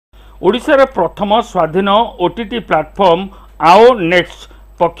ओडिशार प्रथम स्वाधीन ओटीटी प्लाटफर्म आओ नेक्स्ट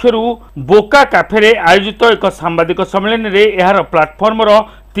पक्षरु बोका कैफे आयोजित एक सांबादिक सम्मेलन में यार प्लाटफर्म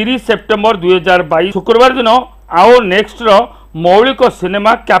 30 सेप्टेम्बर 2022 शुक्रवार दिन आओ नेक्स्ट मौलिक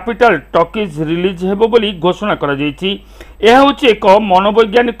सिनेमा कैपिटल टॉकीज रिलीज हेबो बोली घोषणा करा जायछि। यह होछि एक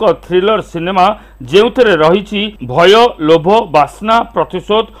मनोवैज्ञानिक थ्रिलर सिनेमा जेउथरे रहिछि भय, लोभ, वासना,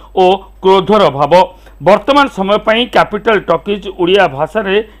 प्रतिशोध और क्रोधर भाव। वर्तमान समय पई कैपिटल टॉकीज उड़िया भाषा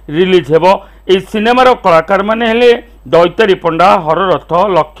रे रिलीज हेबो। ए सिनेमार कलाकार माने हेले दैतारी पंडा, हररथ,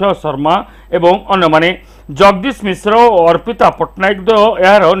 लक्ष्य शर्मा एवं अन्य माने। जगदीश मिश्र और अर्पिता पट्टनायक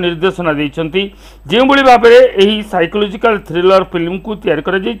यार निर्देशना देइछंती। जो भाव में यही साइकोलॉजिकल थ्रिलर फिल्म को तैयार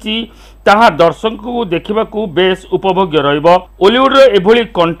करा जायछि ताहा दर्शक को देखा बेस उपभोग्य रहिबो। ओलीवुड एभली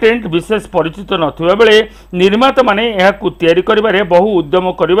कंटेंट विशेष परिचित नथिबा बेले निर्माता माने एहाकु तैयारी करिबारे बहु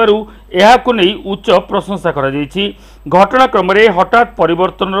उद्यम करिबारु एहाकु नै उच्च प्रशंसा करा जायछि। घटनाक्रम रे हठात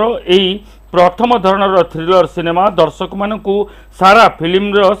परिवर्तनर एही प्रथम धरणर थ्रिलर सिनेमा दर्शक मानकु सारा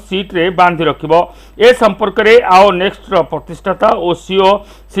फिल्म सीट रे बांधि रखिबो। ए संपर्क रे आओ नेक्स्ट प्रतिष्ठाता और सीओ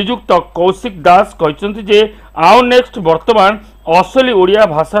श्रीजुक्त कौशिक दास कहते जे आओ नेक्स्ट वर्तमान असली ओडिया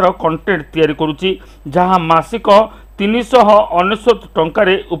भाषार कंटेंट तैयारी करुछि जहां मासिक 399 टंका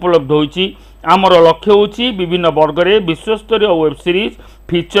रे उपलब्ध होइछि। आमर लक्ष्य होछि विभिन्न वर्ग रे विश्वस्तरीय वेब सीरीज,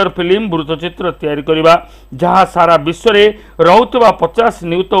 फीचर फिल्म, वृत्तचित्र तैयारी करिबा जहां सारा विश्व रे रहुतबा 50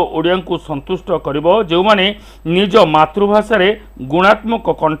 नियुत ओडिया को संतुष्ट करिबो जो माने निज मातृभाषा रे गुणात्मक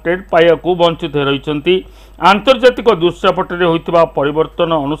कंटेंट पाया को वंचित रहिसंती। आंतर्जातिक दृश्यपट रे होइतबा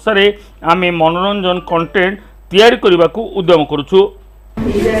परिवर्तन अनुसार आमे मनोरंजन कंटेंट तैयारी करिबा को उद्यम करूछु।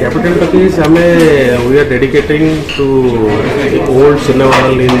 Capital Topics we are dedicating to old cinema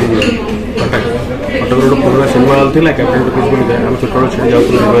hall in Katak. Katak road पुराना सिनेमा हॉल थिला कैपिटल टॉकीज बोली हम छोटो छे जाउ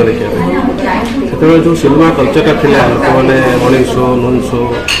सिनेमा देखिया सेते जो सिनेमा कल्चर का थिला लोक माने morning show, noon show,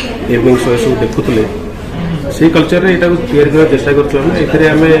 evening show सब देखुतले से कल्चर रे एटा तैयार करबा चेष्टा करछु। हम एथरे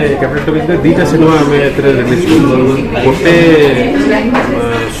हमें कैपिटल टॉकीज में दीटा सिनेमा हमें एथरे रिलीज करछु। गोटे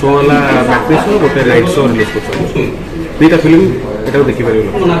शो वाला बैटरी शो, गोटे राइट शो रिलीज करछु। दीटा फिल्म एटा देखि परिबो।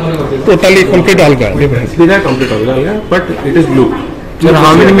 टोटली कंप्लीट अलगा दीटा कंप्लीट अलगा but it is blue. Sir, how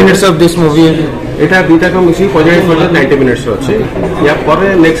many minutes of this movie? एटा दीटा को मिसी 90 मिनट्स अछि। या पर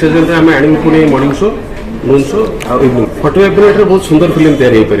नेक्स्ट सीजन रे हमें आनिम पुनी मॉर्निंग शो, नून शो आ इवनिंग 45 मिनट रे बहुत सुंदर फिल्म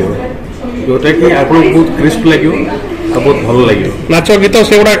तैयार हे परिबो जोटा कि आपन बहुत क्रिस्प लागियो आ बहुत भलो लागियो। नाच गीत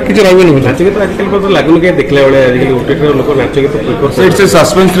सेगुडा किछ रहबो न। नाच गीत आजकल पर लागुन के देखले वाले आजकल ओटीटी लोक नाच गीत prefer. It's a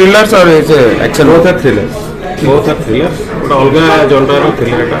suspense thriller और इट्स एक्शन बहुत थ्रिलर गोटे अलग जनर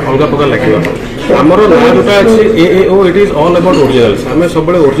थ्रिलर अलग प्रकार लगे। आमर ना जोटा अच्छे एओ it is all about originals. आम सब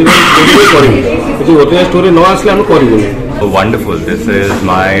ओरिजिनल स्टोरी करूँ ओरिजिनल स्टोरी न आसले आम करूँ। Wonderful. This is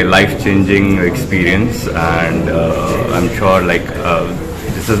my life-changing experience, and I'm sure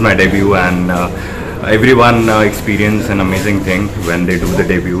this is my debut, and everyone experience an amazing thing when they do the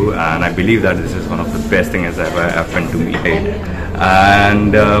debut, and I believe that this is one of the best things that's ever happened to me.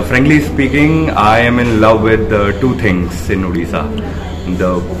 And frankly speaking, I am in love with two things in Odisha: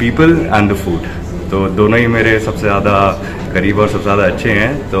 the people and the food. तो दोनों ही मेरे सबसे ज़्यादा करीब और सबसे ज़्यादा अच्छे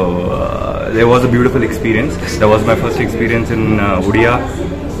हैं। तो there was a beautiful experience. That was my first experience in Odia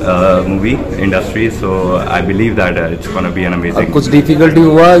movie industry. So I believe that it's gonna be an amazing. कुछ difficulty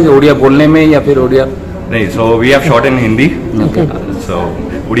हुआ ओडिया बोलने में या फिर ओडिया? नहीं, so we have shot in Hindi. Okay. So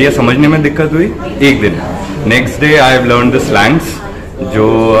Odia समझने में दिक्कत हुई एक दिन। Next day I have learned the slangs. जो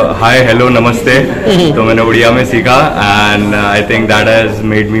हाय हेलो नमस्ते तो मैंने उड़िया में सीखा, and I think that has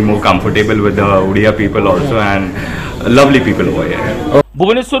made me more comfortable with the Odia people also and lovely people over here.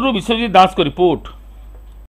 Bhubaneswar Vishwajeet दास को रिपोर्ट।